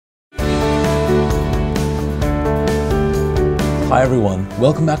Hi everyone,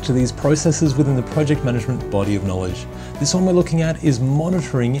 welcome back to these processes within the project management body of knowledge. This one we're looking at is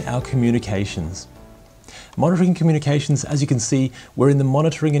monitoring our communications. Monitoring communications, as you can see, we're in the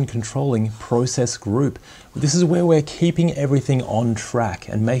monitoring and controlling process group. This is where we're keeping everything on track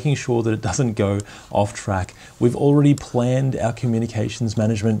and making sure that it doesn't go off track. We've already planned our communications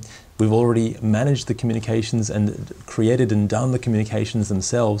management. We've already managed the communications and created and done the communications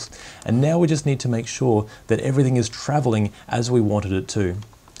themselves. And now we just need to make sure that everything is traveling as we wanted it to.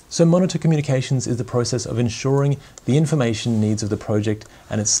 So monitor communications is the process of ensuring the information needs of the project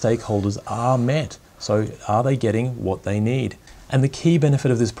and its stakeholders are met. So are they getting what they need? And the key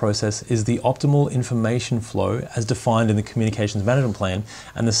benefit of this process is the optimal information flow as defined in the communications management plan,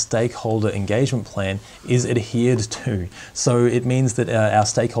 and the stakeholder engagement plan is adhered to. So it means that our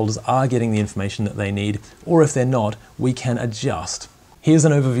stakeholders are getting the information that they need, or if they're not, we can adjust. Here's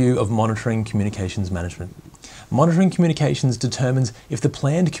an overview of monitoring communications management. Monitoring communications determines if the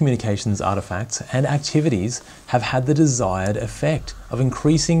planned communications artifacts and activities have had the desired effect of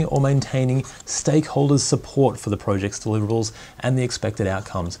increasing or maintaining stakeholders' support for the project's deliverables and the expected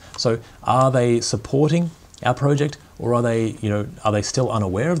outcomes. So are they supporting our project, or are they still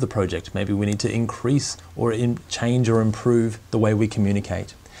unaware of the project? Maybe we need to increase or change or improve the way we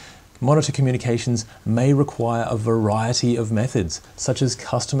communicate. Monitor communications may require a variety of methods, such as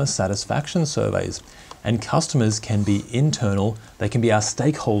customer satisfaction surveys. And customers can be internal, they can be our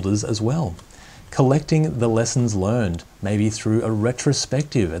stakeholders as well. Collecting the lessons learned, maybe through a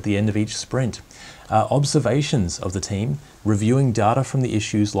retrospective at the end of each sprint. Observations of the team, reviewing data from the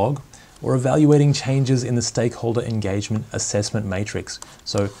issues log, or evaluating changes in the stakeholder engagement assessment matrix.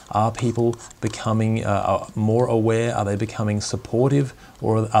 So are people becoming more aware? Are they becoming supportive?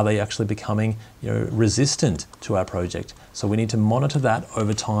 Or are they actually becoming resistant to our project? So we need to monitor that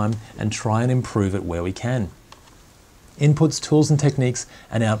over time and try and improve it where we can. Inputs, tools and techniques,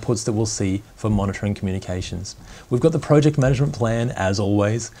 and outputs that we'll see for monitoring communications. We've got the project management plan, as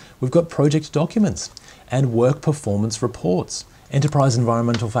always. We've got project documents and work performance reports, enterprise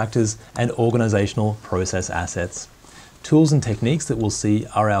environmental factors, and organizational process assets. Tools and techniques that we'll see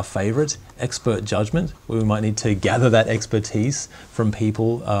are our favorite: expert judgment, where we might need to gather that expertise from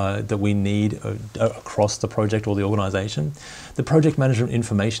people that we need across the project or the organization. The project management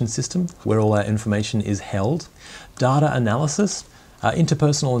information system, where all our information is held. Data analysis,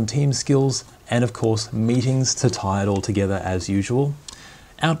 interpersonal and team skills, and of course, meetings to tie it all together as usual.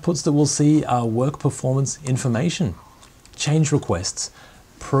 Outputs that we'll see are work performance information, change requests,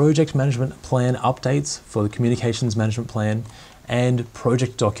 project management plan updates for the communications management plan, and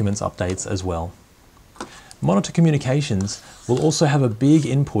project documents updates as well. Monitor communications will also have a big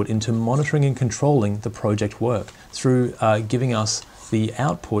input into monitoring and controlling the project work through giving us the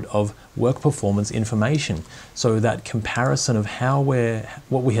output of work performance information. So that comparison of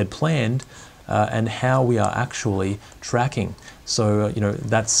what we had planned and how we are actually tracking. So,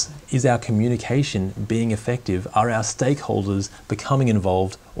 is our communication being effective? Are our stakeholders becoming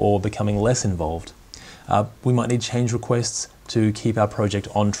involved or becoming less involved? We might need change requests to keep our project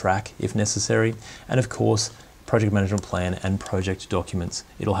on track if necessary. And of course, project management plan and project documents,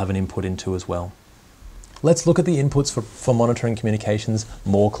 it'll have an input into as well. Let's look at the inputs for monitoring communications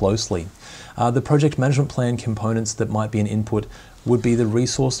more closely. The project management plan components that might be an input would be the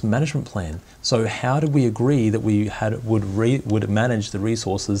resource management plan. So how did we agree that we would manage the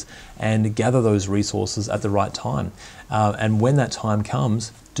resources and gather those resources at the right time? And when that time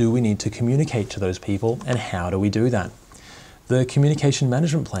comes, do we need to communicate to those people, and how do we do that? The communication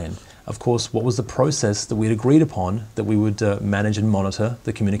management plan. Of course, what was the process that we had agreed upon that we would manage and monitor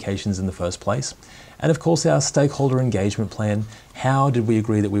the communications in the first place? And of course, our stakeholder engagement plan. How did we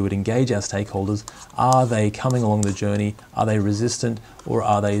agree that we would engage our stakeholders? Are they coming along the journey? Are they resistant, or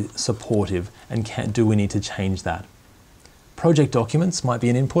are they supportive? And do we need to change that? Project documents might be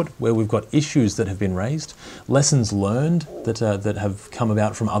an input where we've got issues that have been raised, lessons learned that have come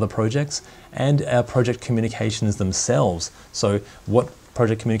about from other projects, and our project communications themselves. So what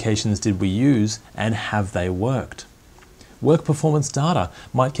project communications did we use, and have they worked? Work performance data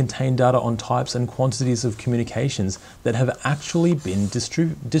might contain data on types and quantities of communications that have actually been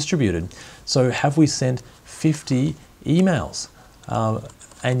distributed. So have we sent 50 emails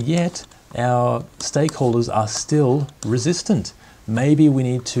and yet our stakeholders are still resistant? Maybe we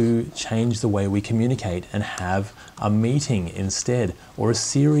need to change the way we communicate and have a meeting instead, or a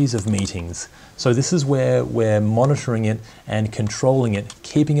series of meetings. So this is where we're monitoring it and controlling it,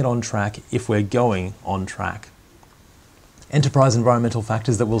 keeping it on track if we're going on track. Enterprise environmental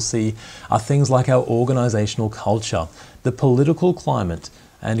factors that we'll see are things like our organizational culture, the political climate,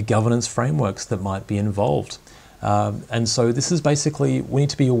 and governance frameworks that might be involved. And so this is basically, we need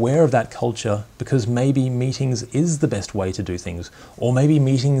to be aware of that culture, because maybe meetings is the best way to do things, or maybe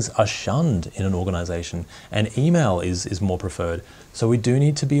meetings are shunned in an organization and email is more preferred. So we do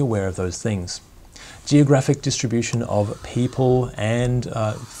need to be aware of those things. Geographic distribution of people and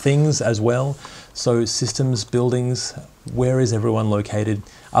things as well. So systems, buildings, where is everyone located?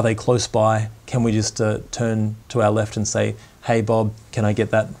 Are they close by? Can we just turn to our left and say, hey Bob, can I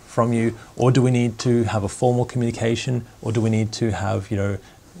get that from you? Or do we need to have a formal communication? Or do we need to have, can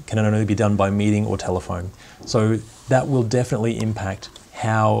it only be done by meeting or telephone? So that will definitely impact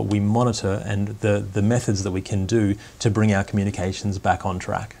how we monitor and the methods that we can do to bring our communications back on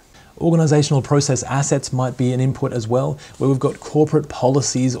track. Organizational process assets might be an input as well, where we've got corporate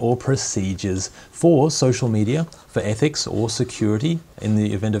policies or procedures for social media, for ethics or security in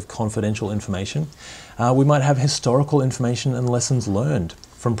the event of confidential information. We might have historical information and lessons learned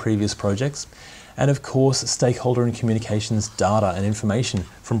from previous projects. And of course, stakeholder and communications data and information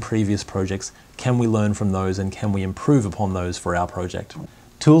from previous projects. Can we learn from those and can we improve upon those for our project?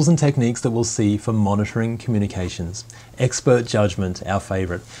 Tools and techniques that we'll see for monitoring communications. Expert judgment, our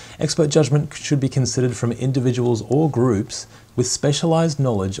favorite. Expert judgment should be considered from individuals or groups with specialized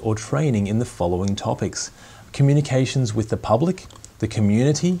knowledge or training in the following topics: communications with the public, the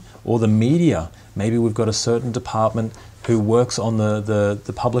community, or the media. Maybe we've got a certain department who works on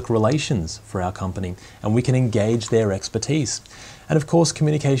the public relations for our company, and we can engage their expertise. And of course,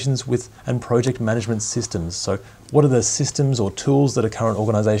 communications with and project management systems. So what are the systems or tools that a current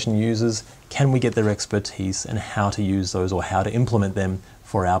organization uses? Can we get their expertise and how to use those or how to implement them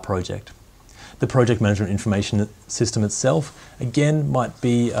for our project? The project management information system itself, again, might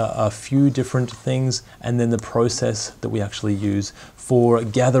be a few different things, and then the process that we actually use for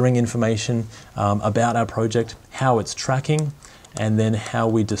gathering information about our project, how it's tracking, and then how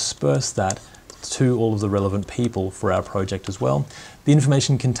we disperse that to all of the relevant people for our project as well. The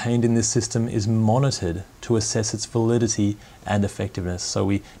information contained in this system is monitored to assess its validity and effectiveness. So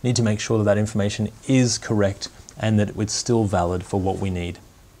we need to make sure that that information is correct and that it's still valid for what we need.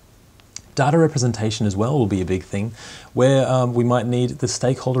 Data representation as well will be a big thing, where we might need the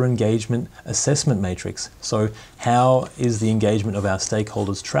stakeholder engagement assessment matrix. So how is the engagement of our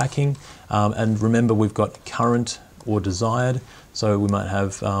stakeholders tracking? And remember, we've got current or desired. So we might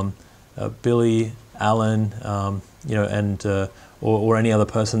have Billy, Alan, or any other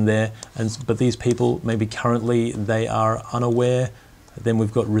person there. But these people, maybe currently they are unaware. Then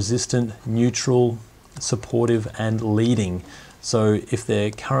we've got resistant, neutral, supportive, and leading. So if they're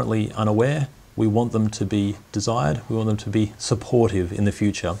currently unaware, we want them to be desired, we want them to be supportive in the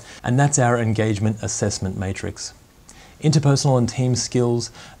future. And that's our engagement assessment matrix. Interpersonal and team skills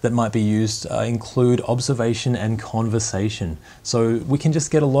that might be used include observation and conversation. So we can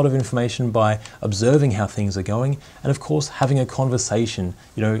just get a lot of information by observing how things are going, and of course having a conversation.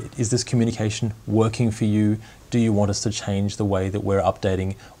 Is this communication working for you? Do you want us to change the way that we're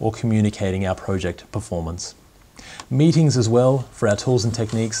updating or communicating our project performance? Meetings as well, for our tools and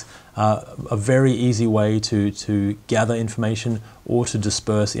techniques, a very easy way to gather information or to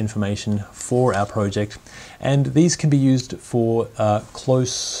disperse information for our project. And these can be used for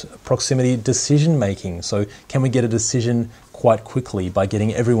close proximity decision making. So can we get a decision quite quickly by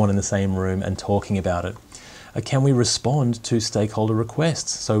getting everyone in the same room and talking about it? Can we respond to stakeholder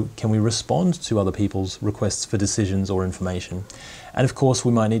requests? So can we respond to other people's requests for decisions or information? And of course,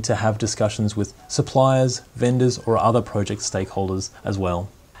 we might need to have discussions with suppliers, vendors, or other project stakeholders as well.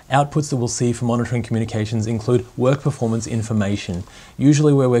 Outputs that we'll see for monitoring communications include work performance information,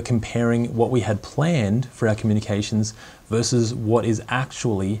 usually where we're comparing what we had planned for our communications versus what is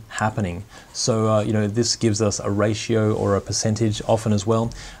actually happening. So, this gives us a ratio or a percentage often as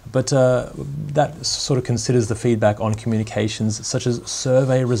well, but that sort of considers the feedback on communications such as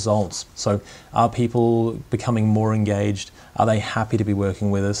survey results. So are people becoming more engaged? Are they happy to be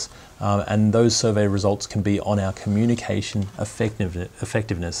working with us? And those survey results can be on our communication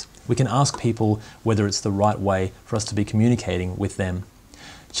effectiveness. We can ask people whether it's the right way for us to be communicating with them.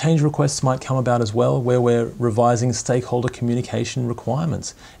 Change requests might come about as well, where we're revising stakeholder communication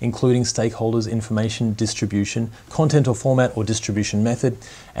requirements, including stakeholders' information distribution, content or format or distribution method,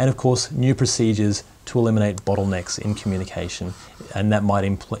 and of course new procedures to eliminate bottlenecks in communication. And that might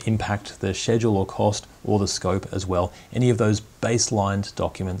impact the schedule or cost or the scope as well, any of those baselined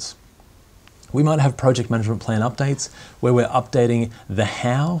documents. We might have project management plan updates where we're updating the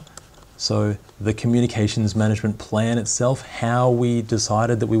how, so the communications management plan itself, how we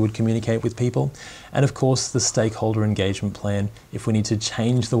decided that we would communicate with people, and of course the stakeholder engagement plan if we need to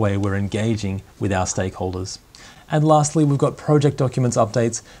change the way we're engaging with our stakeholders. And lastly, we've got project documents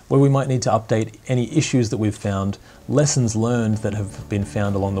updates where we might need to update any issues that we've found, lessons learned that have been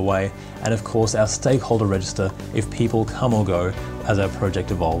found along the way, and of course our stakeholder register if people come or go as our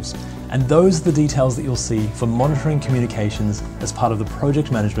project evolves. And those are the details that you'll see for monitoring communications as part of the project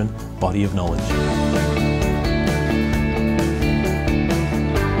management body of knowledge.